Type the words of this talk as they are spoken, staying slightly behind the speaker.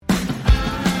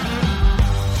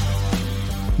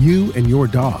You and your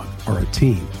dog are a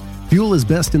team. Fuel is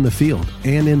best in the field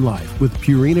and in life with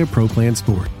Purina Pro Plan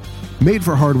Sport. Made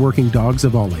for hardworking dogs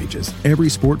of all ages, every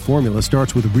sport formula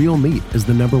starts with real meat as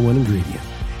the number one ingredient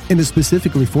and is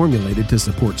specifically formulated to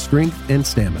support strength and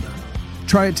stamina.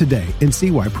 Try it today and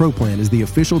see why Pro Plan is the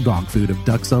official dog food of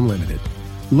Ducks Unlimited.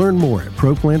 Learn more at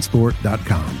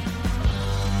ProPlansport.com.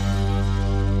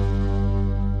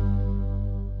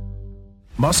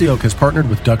 Mossy Oak has partnered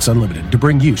with Ducks Unlimited to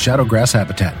bring you Shadowgrass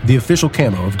Habitat, the official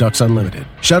camo of Ducks Unlimited.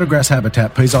 Shadowgrass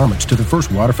Habitat pays homage to the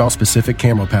first waterfowl-specific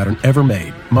camo pattern ever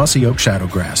made, Mossy Oak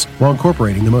Shadowgrass, while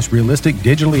incorporating the most realistic,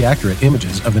 digitally accurate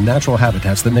images of the natural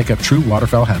habitats that make up true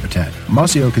waterfowl habitat.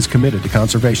 Mossy Oak is committed to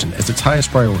conservation as its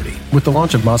highest priority. With the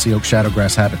launch of Mossy Oak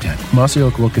Shadowgrass Habitat, Mossy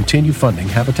Oak will continue funding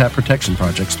habitat protection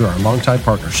projects through our longtime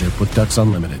partnership with Ducks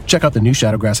Unlimited. Check out the new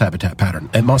Shadowgrass Habitat pattern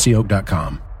at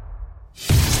mossyoak.com.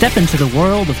 Step into the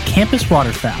world of Campus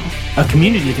Waterfowl, a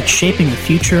community that's shaping the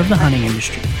future of the hunting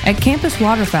industry. At Campus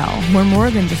Waterfowl, we're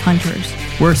more than just hunters.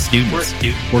 We're students.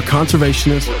 We're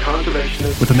conservationists.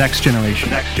 With the next generation.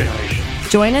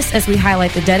 Join us as we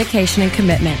highlight the dedication and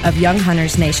commitment of young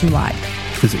hunters nationwide.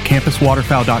 Visit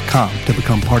campuswaterfowl.com to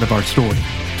become part of our story.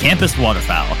 Campus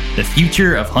Waterfowl, the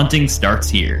future of hunting starts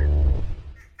here.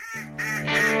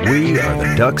 We are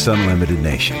the Ducks Unlimited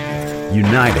Nation,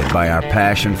 united by our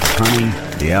passion for hunting,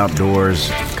 the outdoors,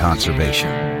 and conservation.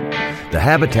 The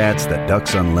habitats that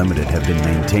Ducks Unlimited have been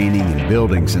maintaining and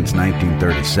building since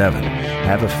 1937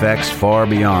 have effects far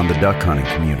beyond the duck hunting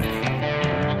community.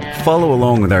 Follow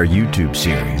along with our YouTube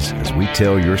series as we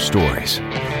tell your stories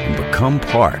and become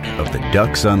part of the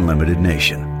Ducks Unlimited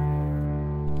Nation.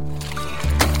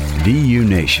 DU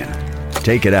Nation,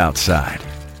 take it outside.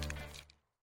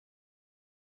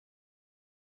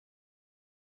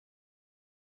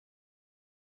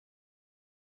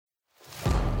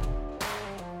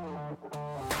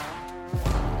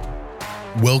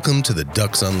 Welcome to the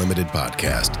Ducks Unlimited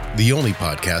podcast, the only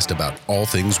podcast about all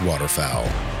things waterfowl.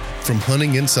 From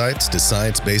hunting insights to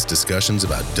science-based discussions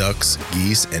about ducks,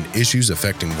 geese, and issues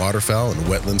affecting waterfowl and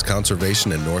wetlands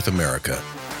conservation in North America,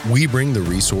 we bring the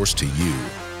resource to you.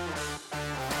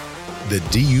 The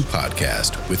DU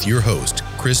Podcast with your host,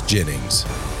 Chris Jennings.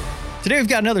 Today we've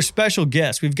got another special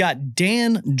guest. We've got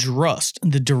Dan Drust,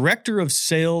 the Director of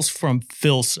Sales from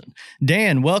Filson.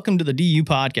 Dan, welcome to the DU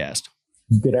Podcast.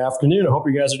 Good afternoon. I hope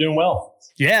you guys are doing well.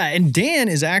 Yeah, and Dan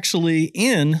is actually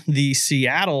in the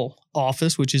Seattle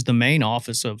office, which is the main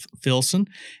office of Filson.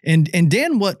 And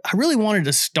Dan, what I really wanted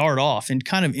to start off and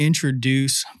kind of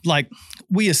introduce, like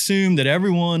we assume that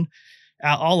everyone,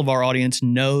 all of our audience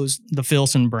knows the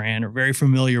Filson brand or very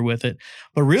familiar with it.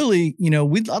 But really,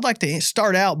 I'd like to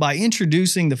start out by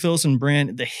introducing the Filson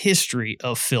brand, the history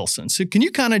of Filson. So can you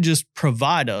kind of just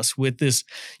provide us with this,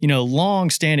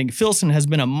 long-standing, Filson has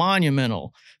been a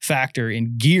monumental factor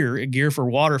in gear for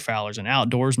waterfowlers and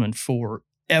outdoorsmen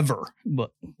forever,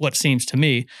 what seems to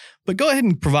me. But go ahead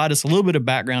and provide us a little bit of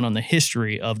background on the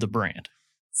history of the brand.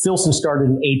 Filson started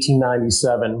in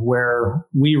 1897, where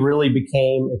we really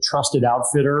became a trusted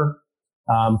outfitter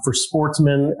for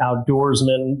sportsmen,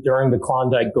 outdoorsmen during the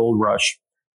Klondike Gold Rush.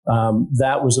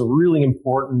 That was a really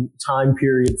important time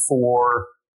period for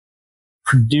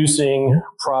producing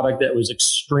product that was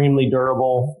extremely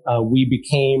durable. We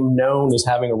became known as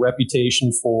having a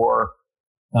reputation for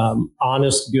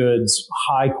honest goods,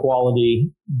 high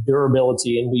quality,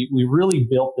 durability, and we really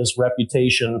built this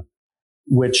reputation,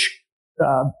 which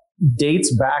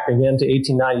dates back again to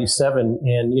 1897.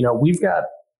 And, we've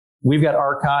got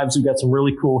archives. We've got some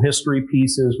really cool history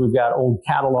pieces. We've got old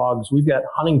catalogs. We've got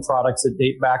hunting products that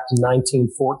date back to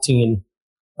 1914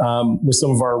 with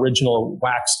some of our original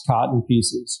waxed cotton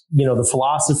pieces. The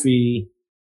philosophy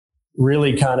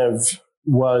really kind of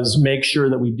was make sure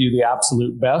that we do the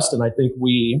absolute best. And I think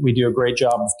we do a great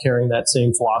job of carrying that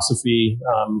same philosophy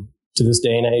to this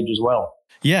day and age as well.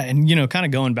 Yeah. And, kind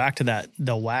of going back to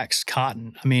the waxed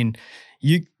cotton, I mean,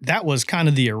 that was kind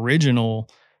of the original,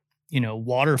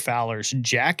 waterfowler's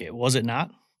jacket, was it not?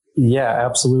 Yeah,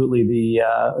 absolutely.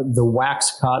 The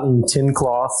waxed cotton tin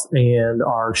cloth and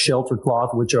our shelter cloth,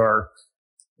 which are,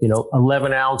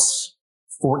 11 ounce,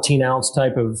 14 ounce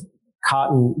type of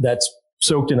cotton that's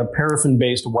soaked in a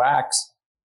paraffin-based wax.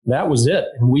 That was it.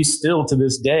 And we still, to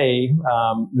this day,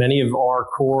 many of our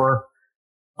core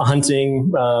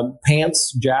hunting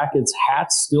pants, jackets,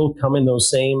 hats still come in those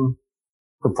same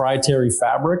proprietary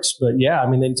fabrics. But yeah,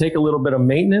 they take a little bit of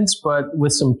maintenance, but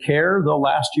with some care, they'll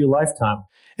last you a lifetime.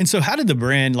 And so how did the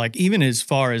brand, even as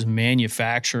far as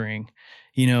manufacturing,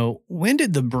 when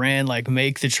did the brand like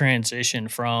make the transition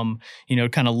from,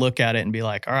 kind of look at it and be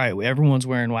like, all right, everyone's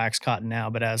wearing wax cotton now,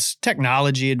 but as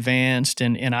technology advanced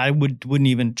and I wouldn't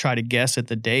even try to guess at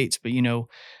the dates, but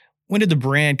when did the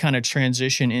brand kind of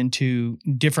transition into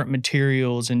different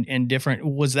materials and different,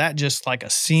 was that just like a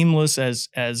seamless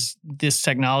as this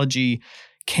technology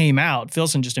came out,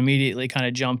 Filson just immediately kind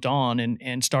of jumped on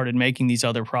and started making these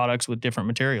other products with different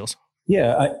materials?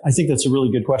 Yeah, I think that's a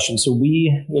really good question. So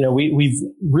we've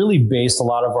really based a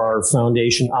lot of our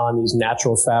foundation on these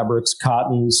natural fabrics,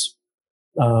 cottons,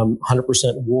 100%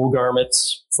 wool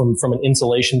garments from an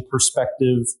insulation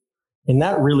perspective. And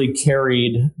that really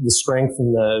carried the strength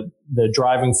and the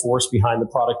driving force behind the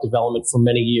product development for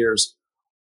many years.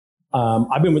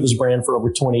 I've been with this brand for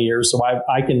over 20 years, so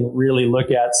I can really look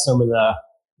at some of the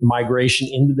migration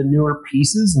into the newer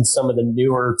pieces and some of the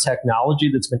newer technology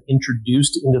that's been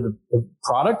introduced into the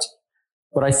product.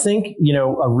 But I think,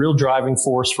 a real driving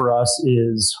force for us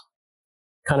is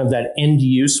kind of that end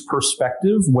use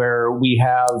perspective where we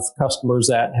have customers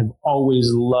that have always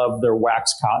loved their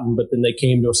wax cotton, but then they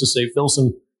came to us to say,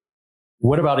 Filson,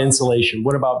 what about insulation?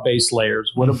 What about base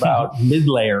layers? What about mid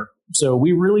layer? So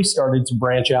we really started to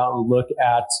branch out and look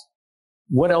at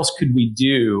what else could we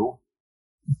do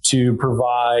to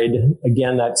provide,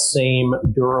 again, that same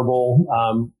durable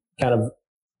kind of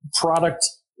product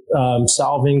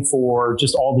solving for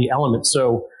just all the elements.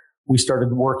 So we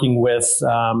started working with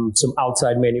some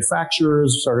outside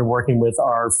manufacturers, started working with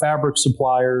our fabric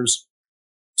suppliers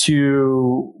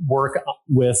to work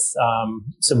with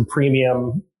some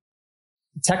premium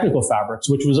technical fabrics,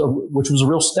 which was a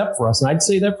real step for us. And I'd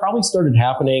say that probably started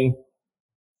happening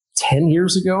 10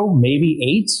 years ago, maybe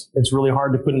 8. It's really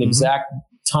hard to put an exact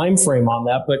time frame on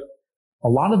that, but a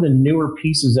lot of the newer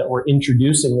pieces that we're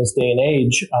introducing this day and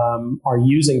age are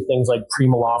using things like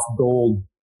Primaloft Gold.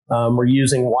 We're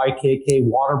using YKK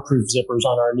waterproof zippers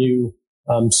on our new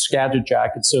Skagit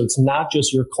jackets. So it's not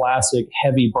just your classic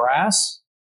heavy brass.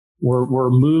 We're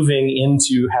moving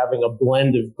into having a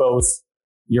blend of both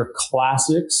your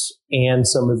classics and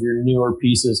some of your newer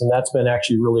pieces. And that's been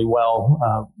actually really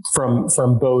well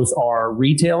from both our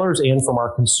retailers and from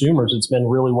our consumers. It's been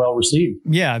really well received.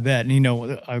 Yeah, I bet.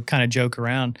 And, I kind of joke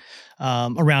around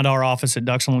our office at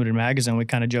Ducks Unlimited Magazine. We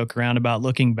kind of joke around about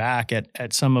looking back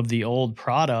at some of the old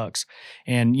products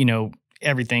and,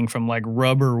 everything from like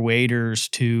rubber waders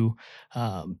to,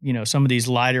 some of these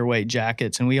lighter weight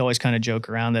jackets. And we always kind of joke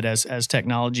around that as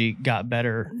technology got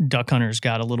better, duck hunters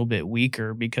got a little bit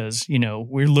weaker because,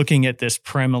 we're looking at this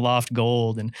Primaloft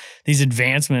Gold and these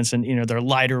advancements and, they're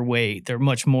lighter weight. They're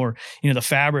much more, the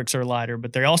fabrics are lighter,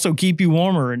 but they also keep you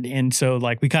warmer. And so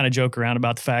like we kind of joke around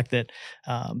about the fact that,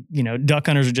 duck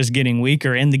hunters are just getting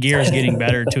weaker and the gear is getting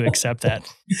better to accept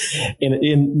that.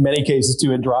 In many cases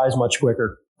too, it dries much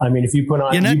quicker. I mean, if you put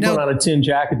on a tin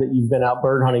jacket that you've been out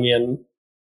bird hunting in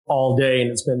all day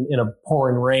and it's been in a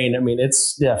pouring rain, I mean, it's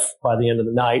stiff by the end of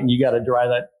the night and you got to dry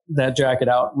that jacket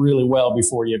out really well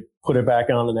before you put it back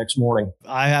on the next morning.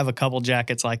 I have a couple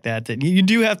jackets like that you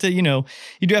do have to, you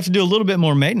do have to do a little bit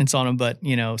more maintenance on them, but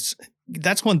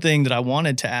that's one thing that I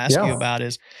wanted to ask you about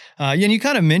is, and you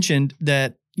kind of mentioned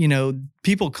that,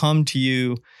 people come to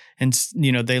you and,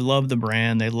 they love the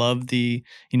brand, they love the,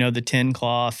 the tin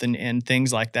cloth and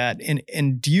things like that.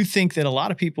 And do you think that a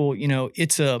lot of people,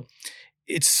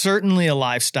 it's certainly a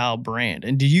lifestyle brand.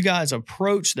 And do you guys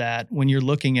approach that when you're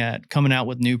looking at coming out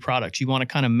with new products? You want to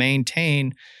kind of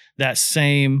maintain that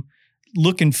same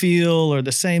look and feel or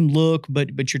the same look,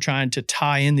 but you're trying to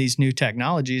tie in these new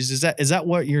technologies. Is that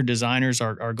what your designers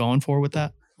are going for with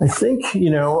that? I think,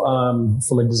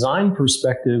 from a design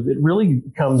perspective, it really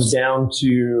comes down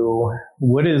to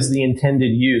what is the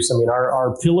intended use. I mean,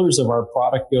 our pillars of our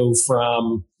product go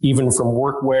from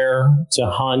workwear to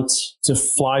hunt to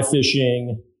fly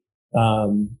fishing.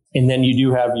 And then you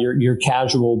do have your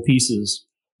casual pieces.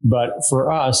 But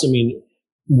for us, I mean,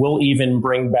 we'll even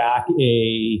bring back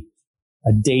a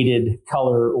dated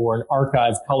color or an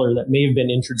archive color that may have been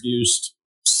introduced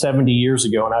 70 years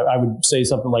ago. And I would say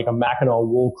something like a Mackinac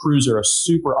wool cruiser, a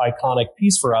super iconic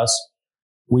piece for us.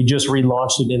 We just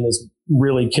relaunched it in this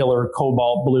really killer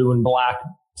cobalt blue and black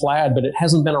plaid, but it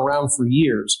hasn't been around for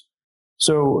years.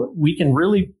 So we can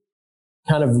really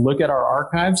kind of look at our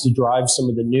archives to drive some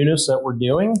of the newness that we're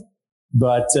doing.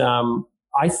 But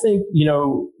I think,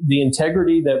 the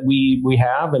integrity that we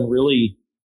have and really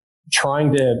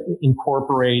trying to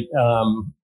incorporate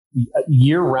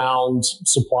year-round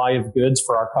supply of goods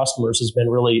for our customers has been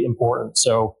really important.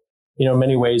 So, in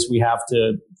many ways, we have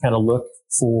to kind of look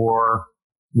for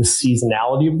the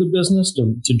seasonality of the business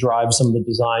to drive some of the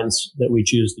designs that we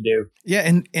choose to do. Yeah,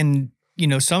 and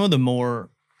some of the more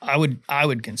I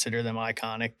would consider them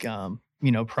iconic,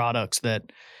 products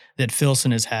that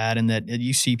Filson has had, and that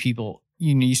you see people.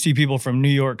 You see people from New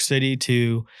York City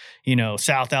to,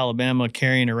 South Alabama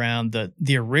carrying around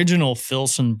the original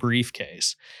Filson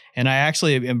briefcase. And I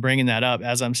actually am bringing that up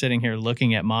as I'm sitting here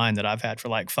looking at mine that I've had for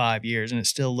like 5 years, and it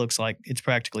still looks like it's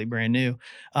practically brand new.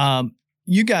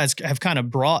 You guys have kind of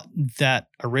brought that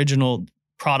original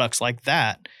products like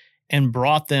that and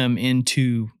brought them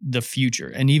into the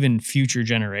future and even future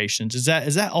generations. Is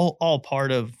that all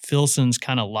part of Filson's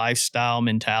kind of lifestyle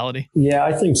mentality? Yeah,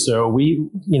 I think so.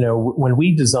 When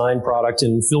we design product,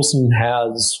 and Filson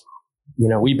has,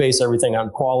 we base everything on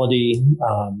quality,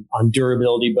 on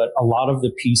durability, but a lot of the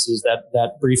pieces,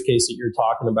 that briefcase that you're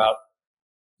talking about,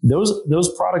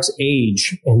 those products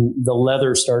age and the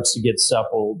leather starts to get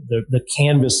supple. The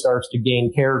canvas starts to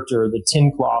gain character, the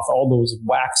tin cloth, all those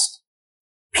waxed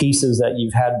pieces that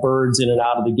you've had birds in and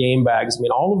out of the game bags. I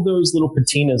mean, all of those little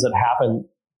patinas that happen,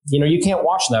 you can't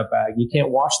wash that bag. You can't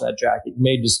wash that jacket. You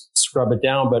may just scrub it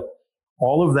down, but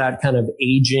all of that kind of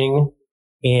aging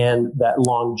and that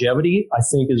longevity, I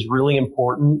think, is really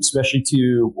important, especially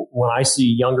to when I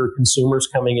see younger consumers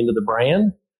coming into the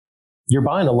brand. You're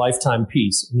buying a lifetime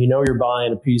piece, and you're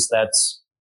buying a piece that's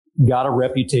got a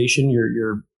reputation.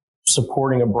 You're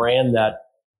supporting a brand that,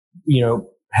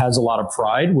 has a lot of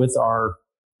pride with our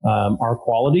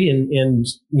quality. And,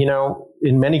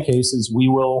 in many cases, we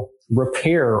will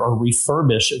repair or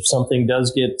refurbish if something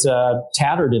does get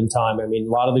tattered in time. I mean,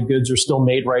 a lot of the goods are still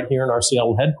made right here in our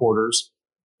Seattle headquarters,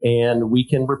 and we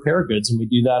can repair goods, and we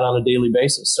do that on a daily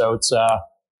basis. So it's,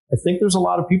 I think there's a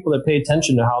lot of people that pay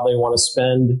attention to how they want to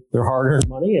spend their hard-earned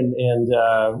money, and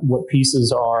what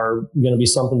pieces are going to be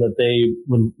something that they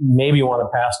would maybe want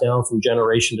to pass down from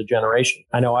generation to generation.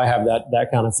 I know I have that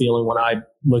kind of feeling when I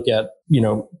look at,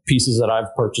 pieces that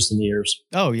I've purchased in the years.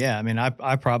 Oh yeah. I mean,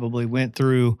 I probably went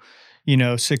through,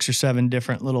 6 or 7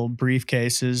 different little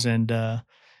briefcases, and,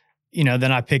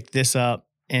 then I picked this up,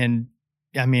 and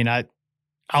I mean,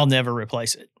 I'll never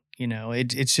replace it.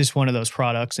 It's just one of those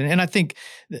products. And I think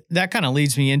that kind of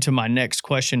leads me into my next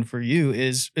question for you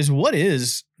is what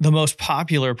is the most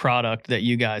popular product that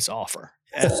you guys offer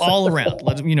all around?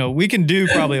 We can do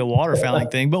probably a waterfowling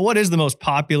thing, but what is the most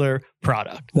popular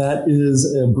product? That is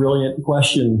a brilliant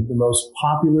question. The most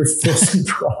popular Filson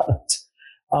product.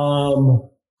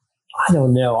 I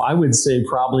don't know. I would say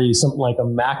probably something like a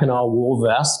Mackinaw wool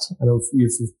vest. I don't know if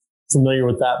you're familiar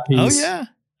with that piece. Oh yeah,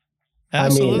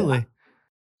 absolutely.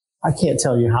 I can't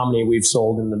tell you how many we've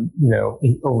sold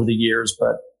over the years,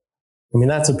 but I mean,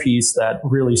 that's a piece that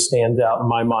really stands out in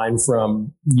my mind.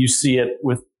 From, you see it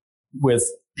with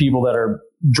people that are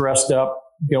dressed up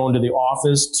going to the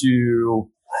office, to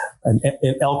an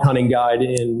elk hunting guide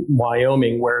in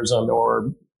Wyoming wears them,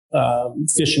 or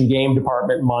fish and game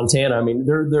department in Montana. I mean,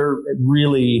 they're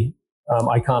really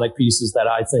iconic pieces that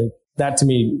I think, that to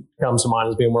me comes to mind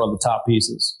as being one of the top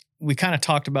pieces. We kind of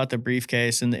talked about the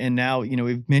briefcase, and now,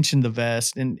 we've mentioned the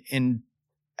vest, and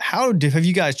how have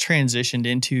you guys transitioned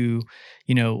into,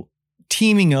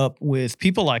 teaming up with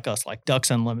people like us, like Ducks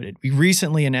Unlimited? We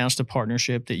recently announced a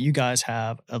partnership that you guys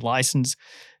have a license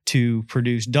to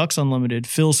produce Ducks Unlimited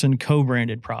Filson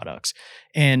co-branded products.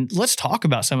 And let's talk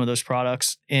about some of those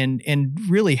products and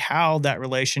really how that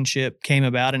relationship came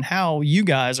about, and how you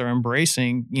guys are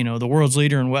embracing, the world's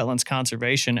leader in wetlands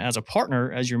conservation as a partner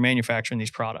as you're manufacturing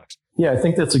these products. Yeah, I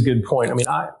think that's a good point. I mean,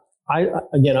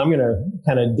 again, I'm going to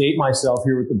kind of date myself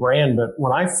here with the brand, but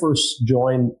when I first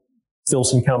joined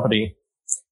Filson Company,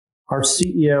 our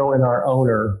CEO and our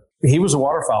owner, he was a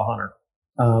waterfowl hunter.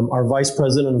 Our vice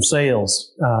president of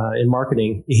sales in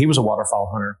marketing, he was a waterfowl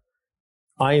hunter.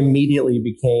 I immediately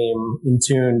became in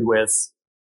tune with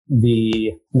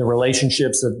the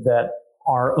relationships that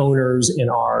our owners and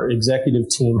our executive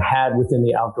team had within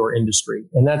the outdoor industry.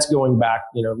 And that's going back,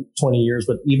 20 years,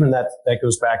 but even that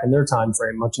goes back in their time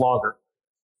frame much longer.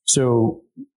 So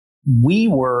we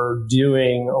were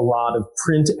doing a lot of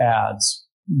print ads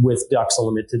with Ducks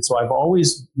Unlimited. So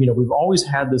we've always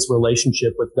had this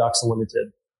relationship with Ducks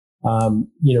Unlimited.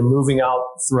 Moving out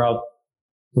throughout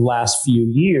the last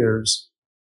few years,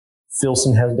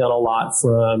 Filson has done a lot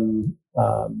from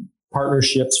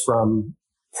partnerships, from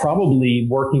probably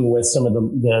working with some of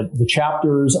the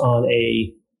chapters on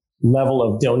a level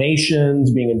of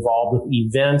donations, being involved with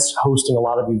events, hosting a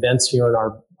lot of events here in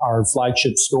our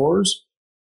flagship stores.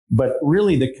 But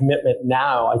really the commitment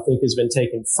now, I think, has been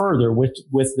taken further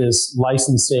with this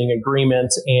licensing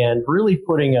agreement, and really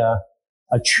putting a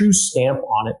true stamp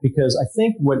on it. Because I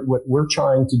think what we're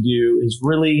trying to do is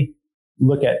really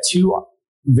look at two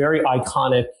very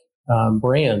iconic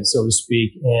brands, so to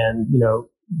speak, and,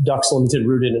 Ducks Limited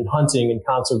rooted in hunting and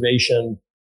conservation.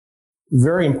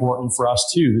 Very important for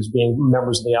us too, as being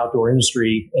members of the outdoor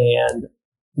industry. And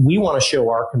we want to show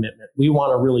our commitment. We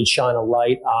want to really shine a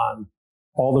light on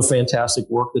all the fantastic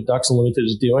work that Ducks Unlimited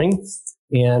is doing.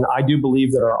 And I do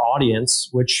believe that our audience,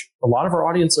 which a lot of our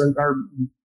audience are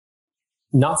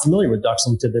not familiar with Ducks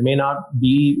Limited, they may not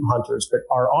be hunters, but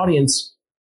our audience,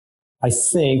 I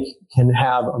think, can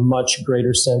have a much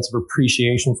greater sense of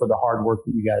appreciation for the hard work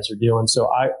that you guys are doing. So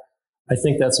I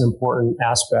think that's an important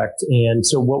aspect. And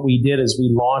so what we did is we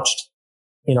launched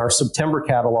in our September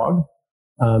catalog,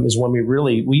 is when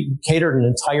we catered an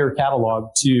entire catalog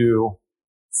to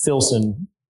Filson,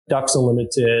 Ducks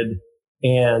Unlimited,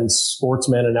 and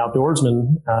sportsmen and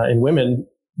outdoorsmen and women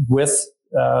with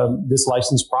this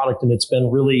licensed product. And it's been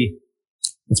really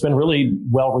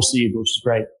well received, which is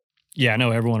great. Yeah, I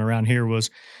know everyone around here was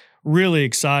really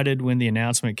excited when the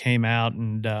announcement came out.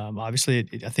 And obviously,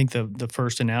 I think the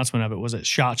first announcement of it was at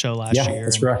SHOT Show last year. Yeah,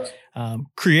 that's correct.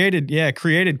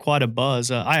 Created quite a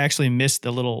buzz. I actually missed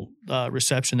the little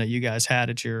reception that you guys had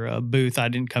at your booth. I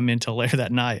didn't come in till later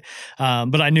that night,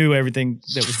 but I knew everything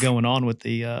that was going on with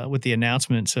the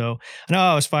announcement. So I know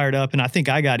I was fired up, and I think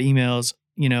I got emails,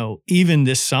 even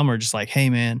this summer, just like,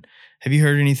 "Hey, man, have you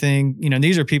heard anything?"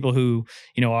 These are people who,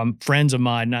 I'm friends of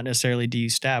mine, not necessarily DU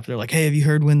staff. They're like, "Hey, have you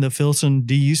heard when the Filson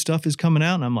DU stuff is coming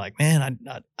out?" And I'm like, "Man,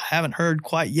 I haven't heard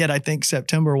quite yet. I think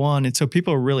September 1." And so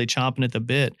people are really chomping at the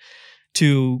bit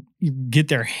to get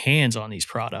their hands on these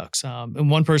products. And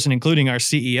one person, including our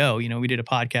CEO, we did a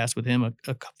podcast with him a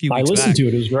few weeks back. I listened to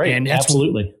it. It was great. And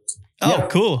absolutely. Oh, yeah.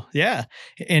 Cool. Yeah.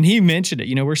 And he mentioned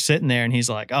it. We're sitting there and he's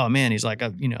like, "Oh, man," he's like,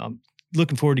 "I'm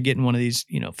looking forward to getting one of these,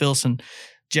 Filson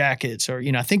jackets," or,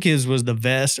 I think his was the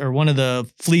vest or one of the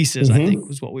fleeces, I think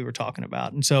was what we were talking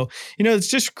about. And so, it's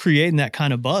just creating that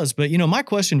kind of buzz. But, my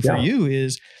question for you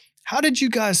is, how did you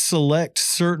guys select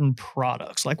certain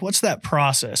products? Like, what's that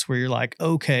process where you're like,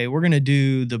 okay, we're going to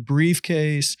do the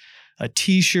briefcase, a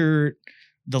t-shirt,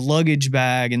 the luggage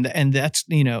bag, and that's,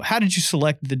 how did you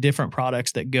select the different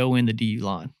products that go in the DU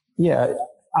line? Yeah,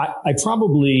 I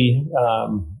probably,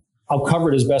 I'll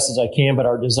cover it as best as I can, but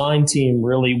our design team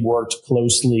really worked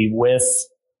closely with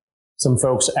some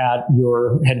folks at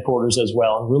your headquarters as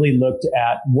well, and really looked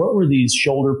at what were these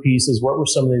shoulder pieces, what were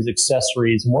some of these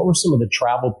accessories, and what were some of the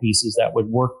travel pieces that would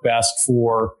work best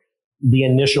for the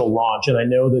initial launch. And I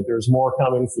know that there's more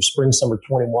coming for spring, summer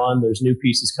 21. There's new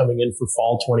pieces coming in for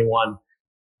fall 21.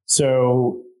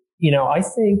 So, I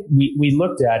think we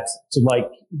looked at, to like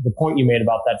the point you made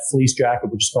about that fleece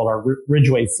jacket, which is called our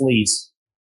Ridgeway fleece.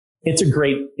 It's a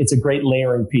great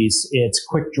layering piece. It's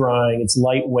quick drying. It's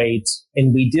lightweight.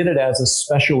 And we did it as a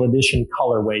special edition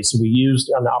colorway. So we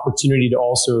used an opportunity to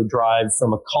also drive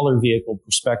from a color vehicle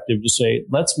perspective to say,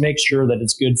 let's make sure that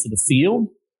it's good for the field.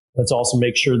 Let's also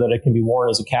make sure that it can be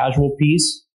worn as a casual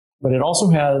piece, but it also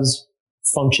has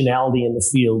functionality in the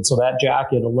field. So that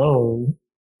jacket alone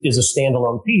is a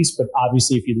standalone piece, but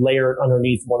obviously if you layer it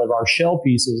underneath one of our shell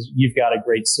pieces, you've got a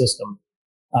great system.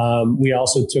 We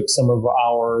also took some of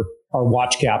our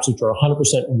watch caps, which are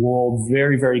 100% wool,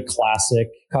 very, very classic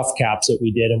cuff caps that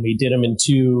we did. And we did them in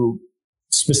 2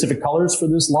 specific colors for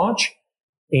this launch.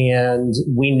 And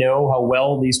we know how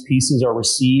well these pieces are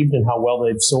received and how well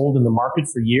they've sold in the market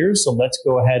for years. So let's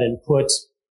go ahead and put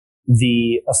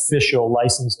the official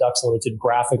licensed Ducks Limited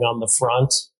graphic on the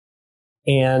front.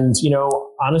 And,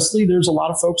 honestly, there's a lot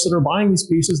of folks that are buying these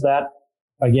pieces that,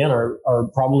 again, are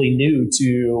probably new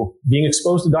to being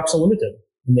exposed to Ducks Unlimited.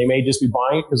 And they may just be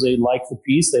buying it because they like the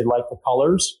piece, they like the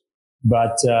colors.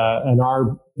 But and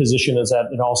our position is that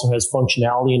it also has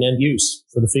functionality and end use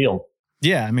for the field.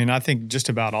 Yeah, I mean, I think just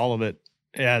about all of it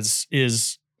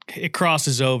it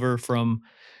crosses over from,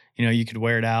 you could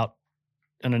wear it out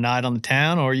on a night on the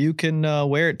town, or you can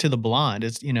wear it to the blind.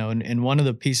 It's, and one of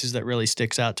the pieces that really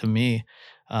sticks out to me,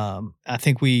 I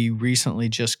think we recently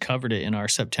just covered it in our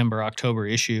September-October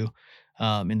issue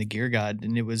in the Gear Guide,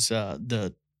 and it was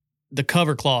the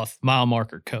cover cloth mile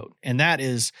marker coat. And that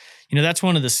is, that's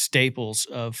one of the staples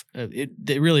of it.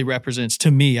 It really represents,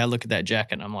 to me, I look at that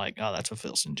jacket and I'm like, oh, that's a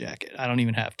Filson jacket. I don't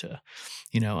even have to,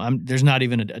 there's not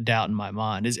even a doubt in my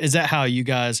mind. Is that how you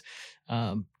guys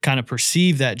kind of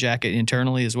perceive that jacket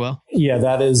internally as well? Yeah,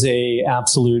 that is a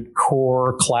absolute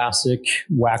core classic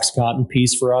wax cotton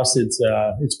piece for us.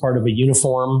 It's part of a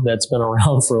uniform that's been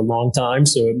around for a long time.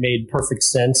 So it made perfect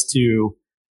sense to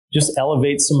just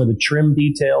elevate some of the trim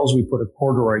details. We put a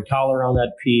corduroy collar on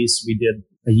that piece. We did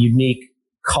a unique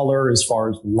color as far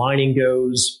as the lining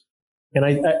goes. And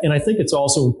I think it's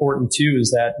also important too,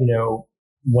 is that,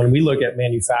 when we look at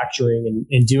manufacturing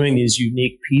and doing these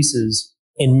unique pieces,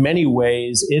 in many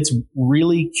ways, it's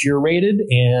really curated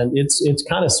and it's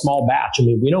kind of small batch. I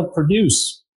mean, we don't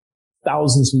produce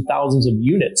thousands and thousands of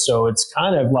units. So it's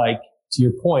kind of like, to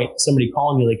your point, somebody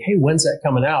calling you like, hey, when's that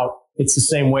coming out? It's the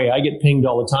same way. I get pinged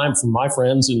all the time from my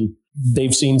friends, and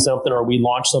they've seen something or we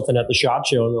launched something at the SHOT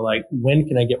Show and they're like, when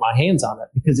can I get my hands on it?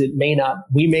 Because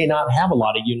we may not have a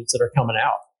lot of units that are coming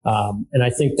out. And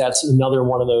I think that's another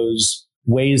one of those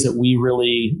ways that we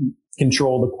really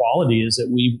control the quality, is that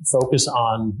we focus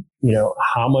on,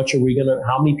 how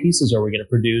many pieces are we going to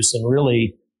produce, and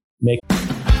really make.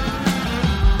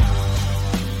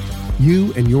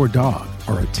 You and your dog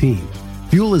are a team.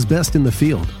 Fuel is best in the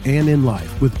field and in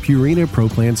life with Purina Pro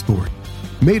Plan Sport.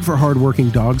 Made for hardworking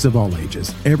dogs of all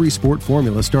ages, every sport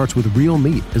formula starts with real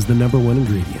meat as the number one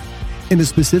ingredient and is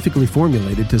specifically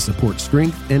formulated to support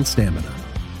strength and stamina.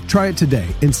 Try it today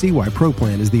and see why Pro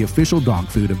Plan is the official dog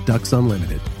food of Ducks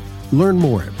Unlimited. Learn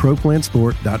more at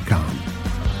ProPlansport.com.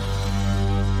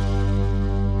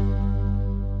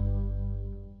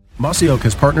 Mossy Oak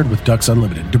has partnered with Ducks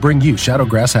Unlimited to bring you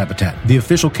Shadowgrass Habitat, the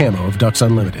official camo of Ducks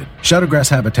Unlimited. Shadowgrass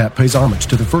Habitat pays homage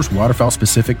to the first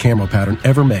waterfowl-specific camo pattern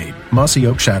ever made, Mossy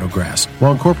Oak Shadowgrass,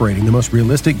 while incorporating the most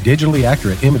realistic, digitally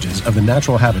accurate images of the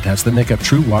natural habitats that make up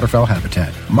true waterfowl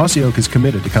habitat. Mossy Oak is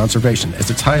committed to conservation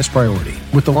as its highest priority.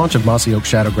 With the launch of Mossy Oak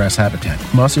Shadowgrass Habitat,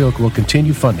 Mossy Oak will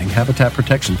continue funding habitat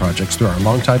protection projects through our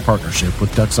longtime partnership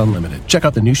with Ducks Unlimited. Check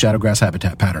out the new Shadowgrass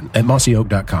Habitat pattern at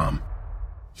mossyoak.com.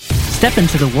 Step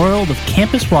into the world of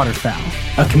Campus Waterfowl,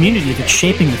 a community that's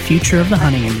shaping the future of the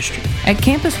hunting industry. At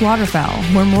Campus Waterfowl,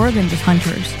 we're more than just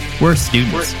hunters. We're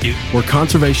students. We're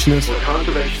conservationists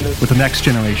with the next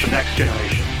generation.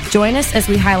 Join us as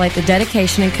we highlight the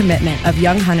dedication and commitment of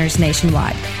young hunters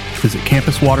nationwide. Visit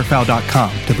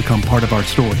campuswaterfowl.com to become part of our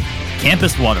story.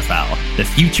 Campus Waterfowl, the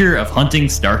future of hunting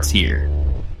starts here.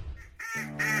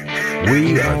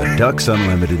 We are the Ducks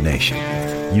Unlimited Nation,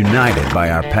 united by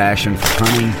our passion for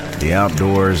hunting, the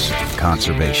outdoors, and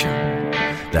conservation.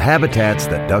 The habitats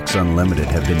that Ducks Unlimited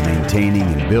have been maintaining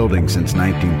and building since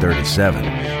 1937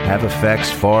 have effects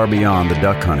far beyond the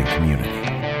duck hunting community.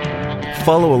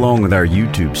 Follow along with our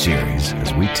YouTube series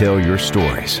as we tell your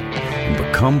stories and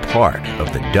become part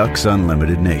of the Ducks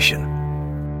Unlimited Nation.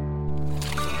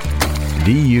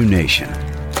 DU Nation,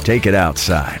 take it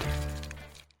outside.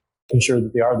 Ensure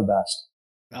that they are the best.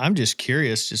 I'm just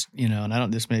curious, and I don't,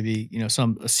 this may be,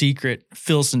 a secret,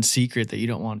 Filson secret that you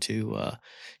don't want to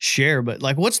share, but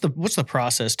like, what's the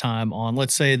process time on,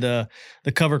 let's say the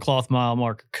cover cloth mile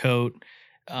marker coat,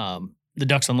 the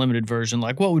Ducks Unlimited version,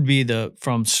 like what would be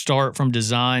from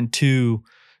design to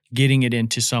getting it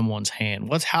into someone's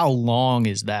hand? How long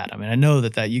is that? I mean, I know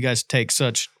that you guys take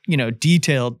such,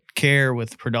 detailed care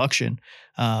with production.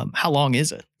 How long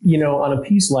is it? On a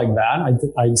piece like that,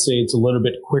 I'd say it's a little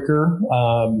bit quicker,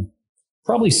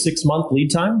 probably 6-month lead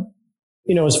time,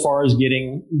 as far as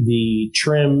getting the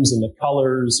trims and the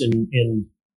colors and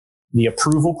the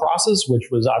approval process, which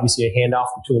was obviously a handoff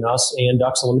between us and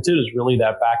Ducks Unlimited, is really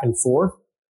that back and forth.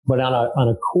 But on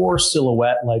a core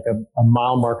silhouette, like a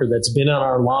mile marker that's been on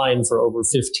our line for over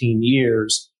 15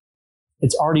 years,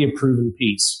 it's already a proven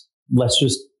piece. Let's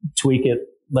just tweak it.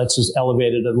 Let's just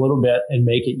elevate it a little bit and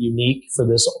make it unique for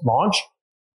this launch.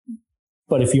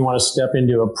 But if you want to step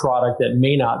into a product that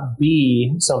may not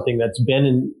be something that's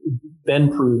been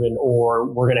proven, or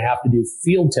we're going to have to do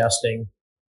field testing,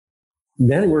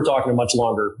 then we're talking a much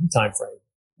longer time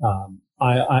frame.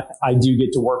 I do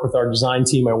get to work with our design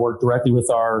team. I work directly with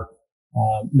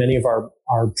many of our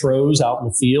pros out in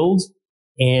the field.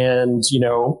 And,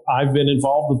 I've been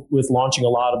involved with launching a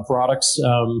lot of products,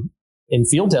 in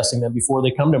field testing them before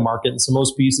they come to market. And so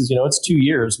most pieces, it's 2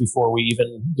 years before we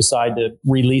even decide to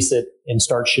release it and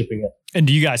start shipping it. And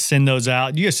do you guys send those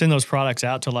out? Do you guys send those products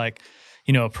out to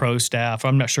a pro staff?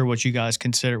 I'm not sure what you guys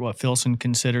consider, what Filson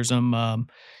considers them.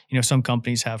 Some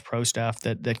companies have pro staff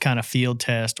that kind of field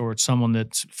test, or it's someone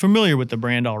that's familiar with the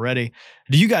brand already.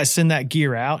 Do you guys send that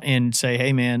gear out and say,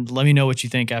 hey man, let me know what you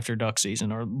think after duck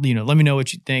season, or, let me know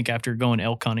what you think after going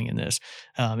elk hunting in this?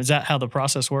 Is that how the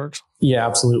process works? Yeah,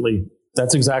 absolutely.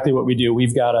 That's exactly what we do.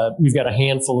 We've got a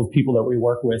handful of people that we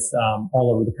work with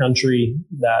all over the country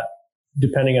that,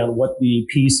 depending on what the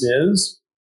piece is,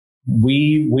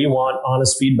 we want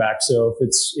honest feedback. So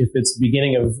if it's the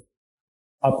beginning of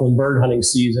upland bird hunting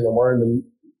season and we're in the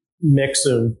mix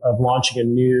of launching a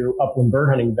new upland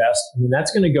bird hunting vest, I mean,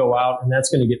 that's going to go out and that's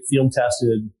going to get field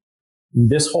tested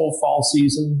this whole fall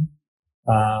season.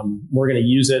 We're going to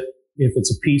use it. If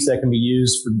it's a piece that can be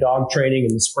used for dog training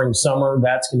in the spring, summer,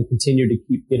 that's going to continue to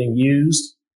keep getting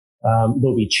used.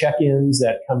 There'll be check-ins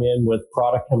that come in with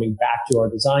product coming back to our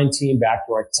design team, back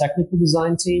to our technical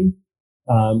design team.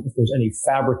 If there's any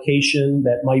fabrication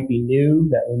that might be new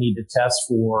that we need to test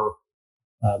for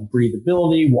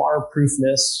breathability,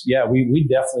 waterproofness, we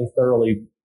definitely thoroughly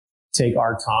take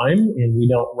our time, and we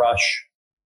don't rush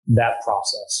that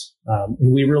process.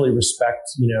 And we really respect,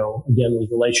 again, those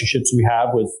relationships we have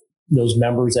with those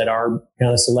members that are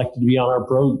kind of selected to be on our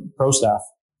pro staff.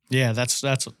 Yeah,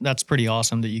 that's pretty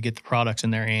awesome that you get the products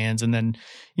in their hands and then,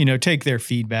 take their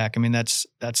feedback. I mean, that's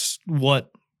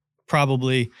what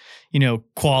probably,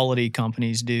 quality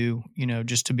companies do,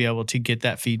 just to be able to get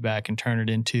that feedback and turn it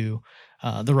into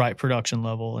the right production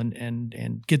level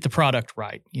and get the product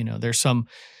right. There's some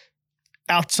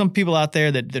people out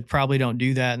there that probably don't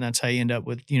do that, and that's how you end up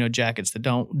with jackets that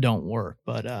don't work.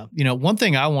 But one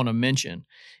thing I want to mention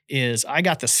is I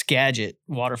got the Skagit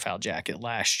waterfowl jacket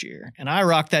last year, and I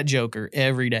rocked that joker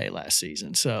every day last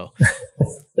season. So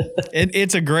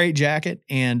it's a great jacket,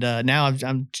 and now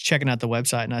I'm checking out the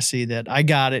website, and I see that I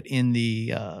got it in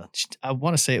the I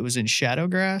want to say it was in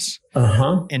Shadowgrass,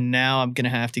 and now I'm gonna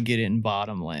have to get it in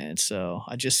Bottomland. So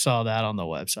I just saw that on the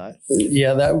website.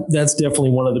 Yeah, that's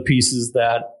definitely one of the pieces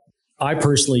that I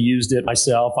personally used it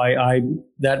myself.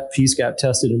 That piece got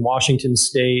tested in Washington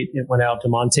State. It went out to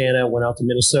Montana, went out to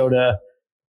Minnesota,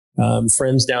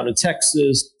 friends down in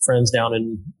Texas, friends down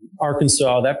in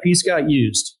Arkansas. That piece got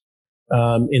used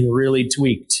and really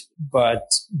tweaked,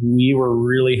 but we were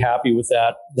really happy with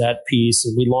that piece.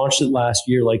 And we launched it last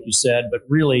year, like you said, but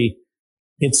really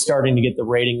it's starting to get the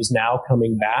ratings now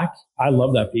coming back. I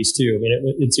love that piece too. I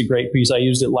mean, it's a great piece. I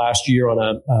used it last year on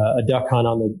a duck hunt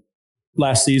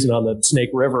last season on the Snake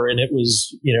River. And it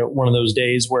was, one of those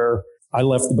days where I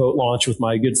left the boat launch with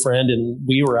my good friend and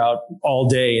we were out all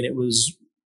day, and it was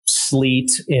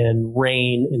sleet and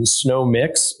rain and snow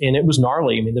mix, and it was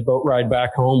gnarly. I mean, the boat ride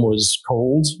back home was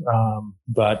cold,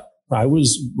 but I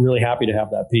was really happy to have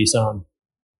that piece on.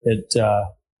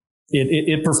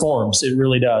 It performs. It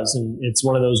really does. And it's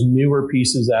one of those newer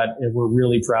pieces that we're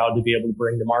really proud to be able to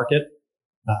bring to market.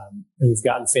 And we've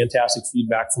gotten fantastic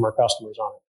feedback from our customers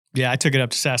on it. Yeah, I took it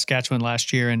up to Saskatchewan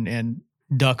last year and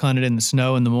duck hunted in the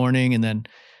snow in the morning, and then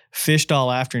fished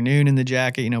all afternoon in the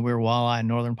jacket. We were walleye and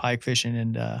northern pike fishing,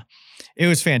 and it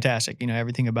was fantastic.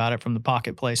 Everything about it, from the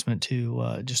pocket placement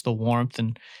to just the warmth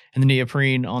and the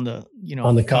neoprene on the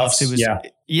on the cuffs. It was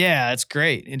it's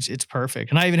great. It's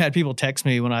perfect. And I even had people text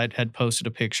me when I had posted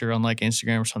a picture on like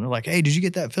Instagram or something. They're like, "Hey, did you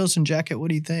get that Filson jacket? What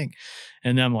do you think?"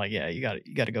 And then I'm like, "Yeah, you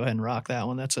got to go ahead and rock that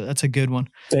one. That's a good one."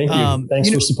 Thank you. Thanks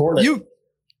for supporting it.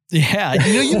 Yeah,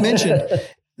 you mentioned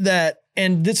that,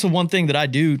 and this is one thing that I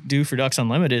do for Ducks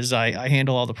Unlimited is I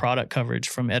handle all the product coverage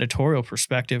from editorial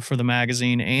perspective for the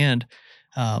magazine and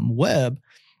web.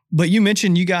 But you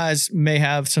mentioned you guys may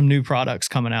have some new products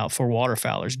coming out for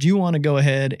waterfowlers. Do you want to go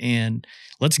ahead and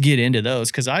let's get into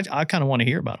those? Because I kind of want to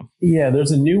hear about them. Yeah,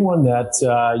 there's a new one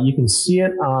that you can see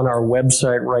it on our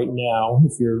website right now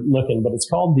if you're looking, but it's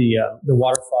called the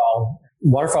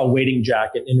waterfowl wading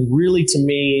jacket. And really, to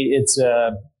me, it's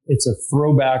a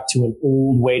throwback to an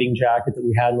old wading jacket that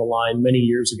we had in the line many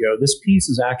years ago. This piece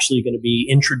is actually going to be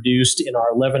introduced in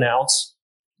our 11 ounce,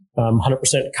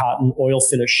 100% cotton oil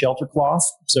finish shelter cloth.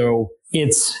 So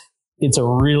it's a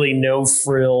really no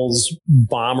frills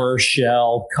bomber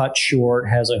shell, cut short,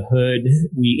 has a hood.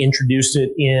 We introduced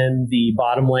it in the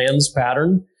Bottomlands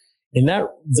pattern. And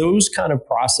those kind of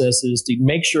processes to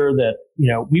make sure that,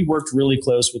 we worked really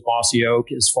close with Mossy Oak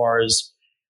as far as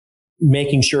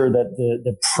making sure that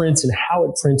the print and how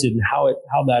it printed and how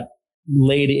that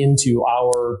laid into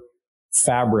our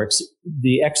fabrics,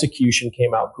 the execution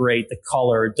came out great. The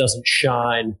color, it doesn't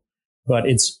shine, but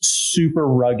it's super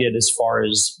rugged as far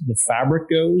as the fabric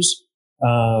goes.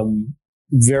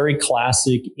 Very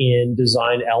classic in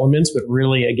design elements, but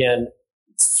really, again,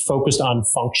 focused on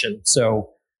function.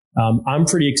 So I'm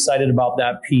pretty excited about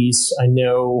that piece. I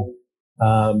know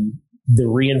the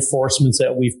reinforcements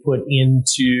that we've put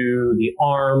into the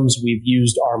arms, we've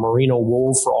used our merino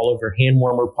wool for all of your hand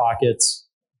warmer pockets.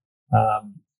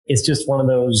 It's just one of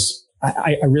those,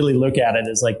 I really look at it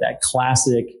as like that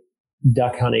classic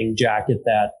duck hunting jacket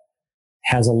that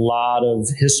has a lot of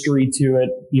history to it,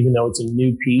 even though it's a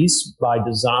new piece by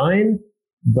design,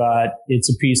 but it's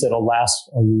a piece that'll last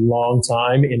a long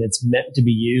time and it's meant to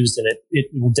be used, and it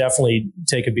will definitely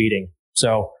take a beating.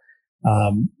 So,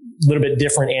 a little bit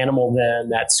different animal than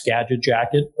that Skagit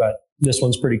jacket, but this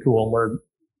one's pretty cool. And we're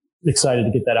excited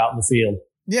to get that out in the field.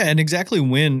 Yeah, and exactly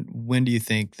when do you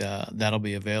think that'll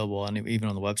be available? And even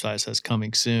on the website it says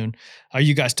coming soon. Are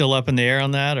you guys still up in the air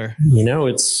on that, or?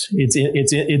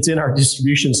 It's in our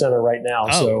distribution center right now,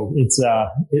 so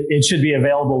it should be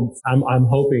available. I'm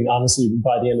hoping, honestly,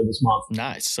 by the end of this month.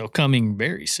 Nice. So coming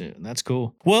very soon. That's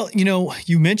cool. Well,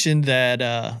 you mentioned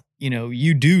that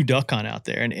you do duck hunt out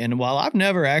there, and while I've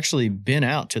never actually been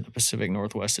out to the Pacific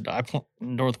Northwest to duck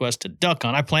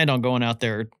hunt, I planned on going out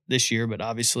there this year, but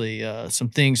obviously some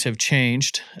things have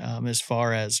changed as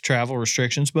far as travel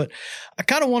restrictions. But I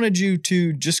kind of wanted you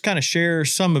to just kind of share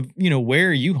some of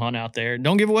where you hunt out there.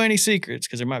 Don't give away any secrets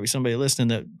because there might be somebody listening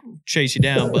that chase you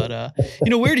down. But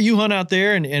where do you hunt out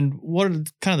there, and what are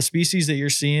kind of the species that you're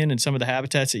seeing and some of the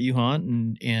habitats that you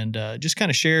hunt, and just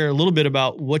kind of share a little bit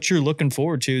about what you're looking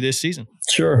forward to this season.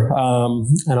 Sure.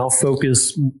 And I'll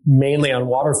focus mainly on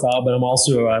waterfowl, but I'm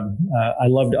also, I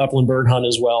love to upland bird hunt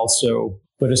as well. So,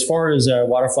 but as far as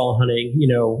waterfowl hunting,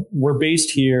 we're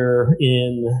based here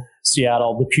in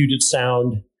Seattle. The Puget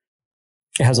Sound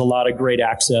has a lot of great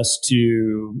access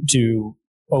to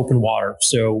open water.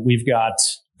 So we've got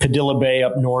Padilla Bay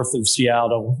up north of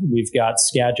Seattle. We've got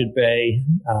Skagit Bay.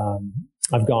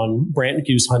 I've gone brant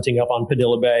goose hunting up on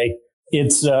Padilla Bay.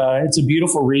 It's a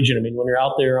beautiful region. I mean, when you're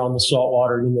out there on the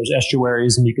saltwater in those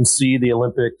estuaries and you can see the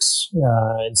Olympics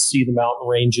and see the mountain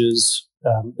ranges,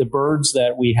 the birds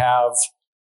that we have,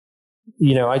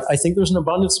 I think there's an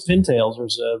abundance of pintails.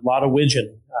 There's a lot of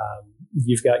widgeon.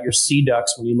 You've got your sea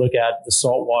ducks when you look at the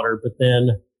saltwater, but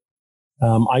then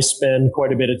I spend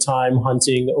quite a bit of time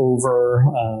hunting over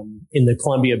in the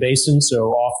Columbia Basin,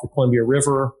 so off the Columbia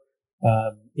River.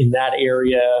 In that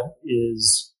area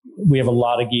we have a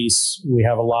lot of geese. We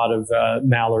have a lot of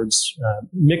mallards,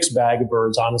 mixed bag of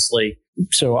birds, honestly.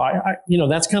 So I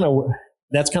that's kind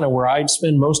of where I'd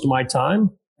spend most of my time.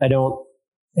 I don't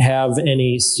have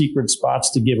any secret spots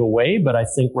to give away, but I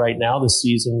think right now the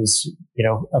season's,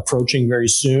 approaching very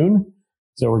soon.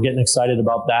 So we're getting excited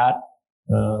about that.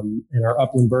 And our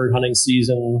upland bird hunting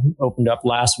season opened up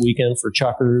last weekend for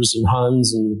chukars and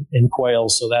huns and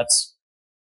quails. So that's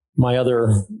my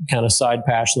other kind of side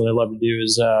passion that I love to do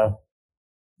is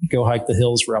go hike the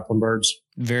hills for upland birds.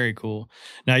 Very cool.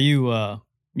 Now you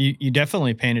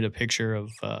definitely painted a picture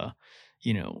of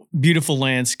beautiful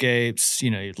landscapes.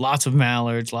 Lots of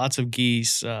mallards, lots of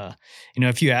geese.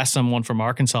 If you ask someone from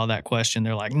Arkansas that question,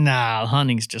 they're like, "Nah,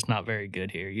 hunting's just not very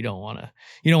good here. You don't want to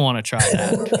try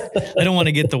that." They don't want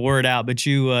to get the word out, but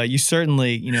you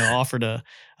certainly offered a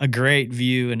great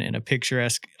view and a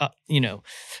picturesque,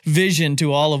 vision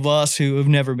to all of us who have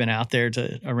never been out there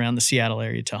around the Seattle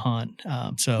area to hunt.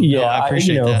 I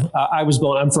appreciate that.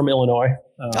 I'm from Illinois.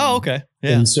 Okay.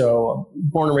 Yeah. And so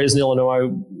born and raised in Illinois,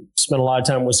 spent a lot of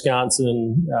time in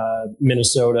Wisconsin,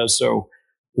 Minnesota. So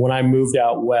when I moved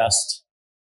out west,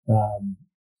 I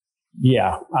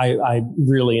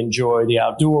really enjoy the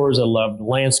outdoors. I love the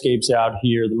landscapes out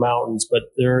here, the mountains, but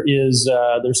there's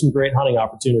some great hunting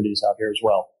opportunities out here as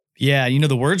well. Yeah.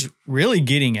 The word's really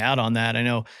getting out on that. I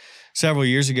know several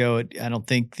years ago, I don't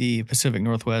think the Pacific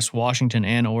Northwest, Washington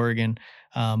and Oregon,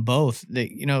 both,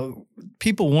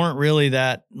 people weren't really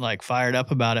that fired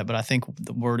up about it, but I think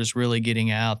the word is really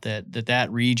getting out that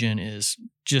region is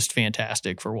just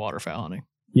fantastic for waterfowl hunting.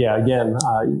 Yeah, again,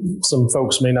 some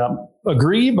folks may not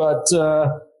agree, but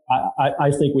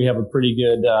I think we have a pretty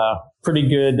good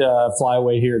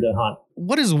flyaway here to hunt.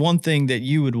 What is one thing that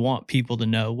you would want people to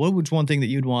know? What was one thing that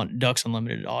you'd want Ducks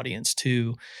Unlimited audience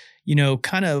to,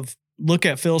 kind of look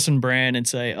at Filson brand and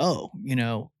say, oh,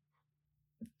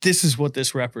 this is what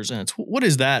this represents? What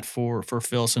is that for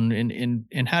Filson,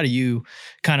 and how do you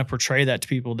kind of portray that to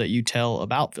people that you tell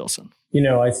about Filson?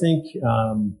 I think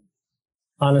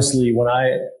honestly, when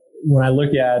I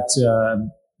look at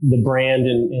the brand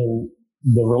and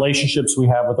the relationships we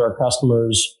have with our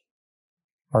customers,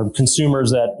 our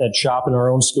consumers that shop in our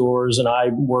own stores, and I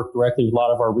work directly with a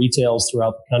lot of our retails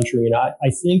throughout the country, and I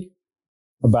think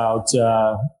about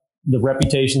the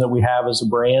reputation that we have as a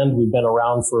brand. We've been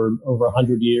around for over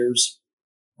 100 years.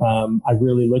 I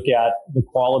really look at the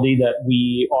quality that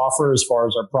we offer as far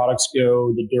as our products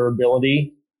go, the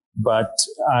durability, but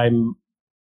I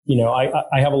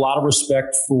have a lot of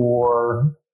respect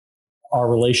for our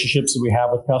relationships that we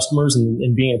have with customers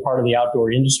and being a part of the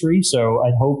outdoor industry. So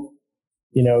I hope,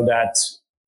 that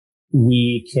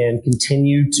we can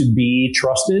continue to be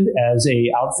trusted as a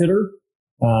outfitter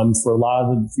for a lot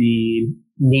of the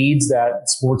needs that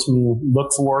sportsmen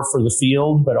look for the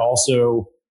field, but also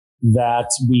that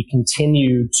we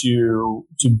continue to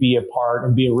be a part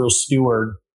and be a real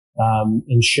steward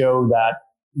and show that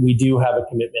we do have a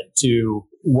commitment to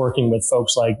working with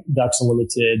folks like Ducks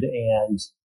Unlimited, and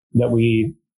that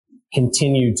we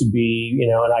continue to be,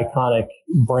 an iconic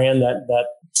brand that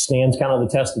stands kind of the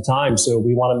test of time. So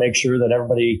we want to make sure that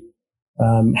everybody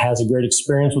has a great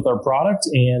experience with our product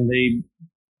and they,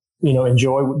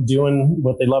 enjoy doing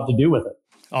what they love to do with it.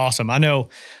 Awesome. I know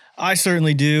I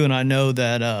certainly do. And I know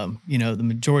that, the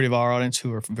majority of our audience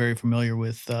who are very familiar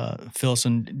with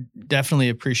Filson definitely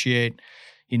appreciate,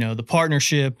 the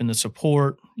partnership and the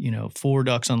support, for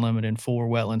Ducks Unlimited, for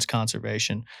wetlands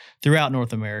conservation throughout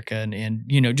North America. And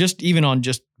just even on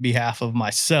just behalf of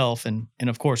myself and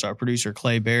of course our producer,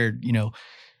 Clay Baird,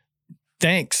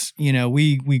 thanks.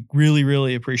 We really,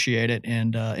 really appreciate it.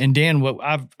 And Dan, what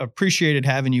I've appreciated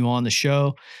having you on the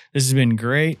show. This has been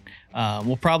great.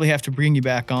 We'll probably have to bring you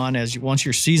back on once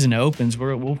your season opens.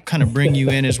 We'll kind of bring you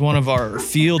in as one of our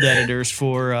field editors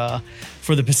for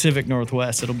the Pacific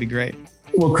Northwest. It'll be great.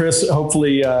 Well, Chris,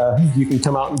 hopefully you can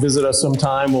come out and visit us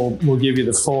sometime. We'll give you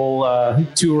the full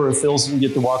tour of Filson,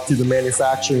 get to walk through the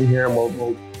manufacturing here, and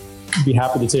we'll be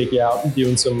happy to take you out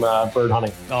doing some bird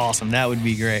hunting. Awesome. That would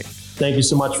be great. Thank you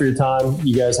so much for your time.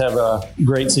 You guys have a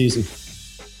great season.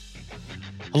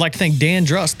 I'd like to thank Dan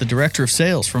Drust, the Director of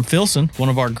Sales from Filson, one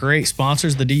of our great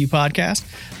sponsors of the DU Podcast.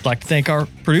 I'd like to thank our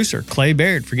producer, Clay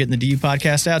Baird, for getting the DU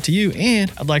Podcast out to you.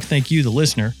 And I'd like to thank you, the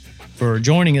listener, for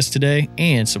joining us today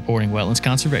and supporting wetlands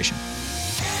conservation.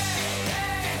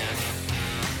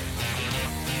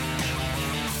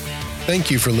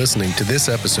 Thank you for listening to this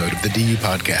episode of the DU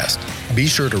Podcast. Be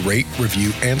sure to rate,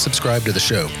 review, and subscribe to the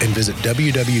show and visit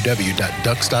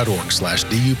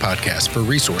www.ducks.org/DU Podcast for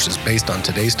resources based on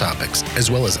today's topics, as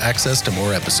well as access to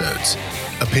more episodes.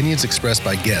 Opinions expressed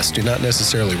by guests do not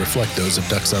necessarily reflect those of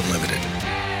Ducks Unlimited.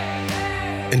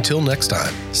 Until next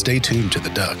time, stay tuned to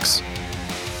the Ducks.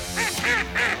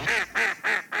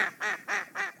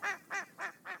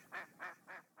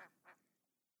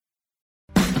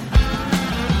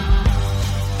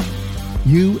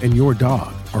 You and your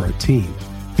dog are a team.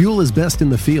 Fuel is best in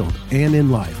the field and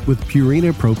in life with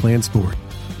Purina Pro Plan Sport.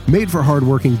 Made for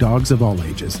hardworking dogs of all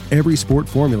ages, every sport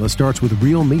formula starts with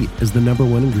real meat as the number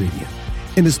one ingredient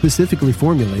and is specifically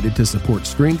formulated to support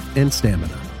strength and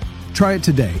stamina. Try it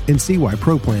today and see why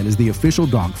Pro Plan is the official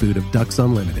dog food of Ducks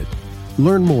Unlimited.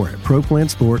 Learn more at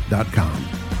ProPlansport.com.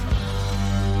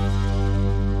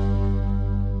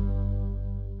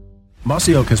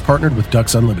 Mossy Oak has partnered with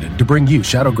Ducks Unlimited to bring you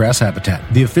Shadowgrass Habitat,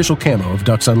 the official camo of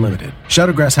Ducks Unlimited.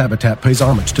 Shadowgrass Habitat pays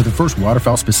homage to the first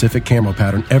waterfowl-specific camo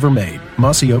pattern ever made,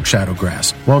 Mossy Oak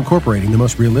Shadowgrass, while incorporating the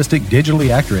most realistic,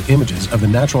 digitally accurate images of the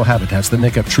natural habitats that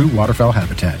make up true waterfowl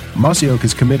habitat. Mossy Oak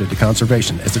is committed to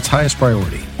conservation as its highest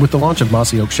priority. With the launch of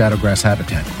Mossy Oak Shadowgrass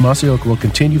Habitat, Mossy Oak will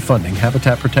continue funding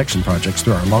habitat protection projects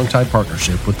through our longtime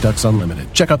partnership with Ducks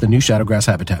Unlimited. Check out the new Shadowgrass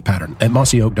Habitat pattern at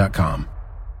mossyoak.com.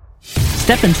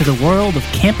 Step into the world of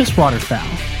Campus Waterfowl,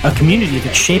 a community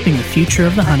that's shaping the future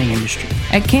of the hunting industry.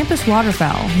 At Campus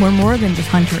Waterfowl, we're more than just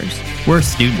hunters. We're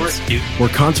students. We're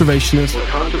conservationists.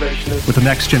 With the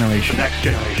next generation.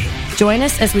 Join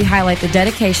us as we highlight the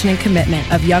dedication and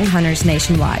commitment of young hunters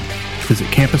nationwide. Visit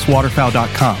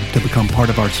campuswaterfowl.com to become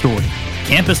part of our story.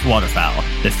 Campus Waterfowl,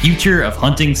 the future of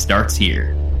hunting starts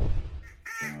here.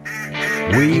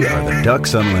 We are the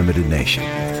Ducks Unlimited Nation,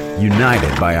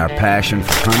 united by our passion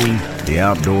for hunting, the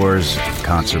outdoors, and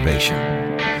conservation.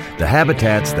 The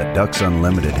habitats that Ducks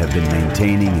Unlimited have been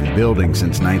maintaining and building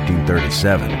since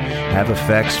 1937 have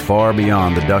effects far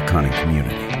beyond the duck hunting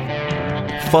community.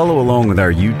 Follow along with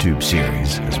our YouTube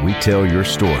series as we tell your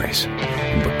stories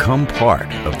and become part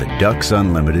of the Ducks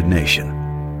Unlimited Nation.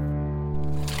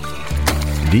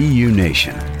 DU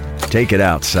Nation, take it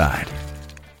outside.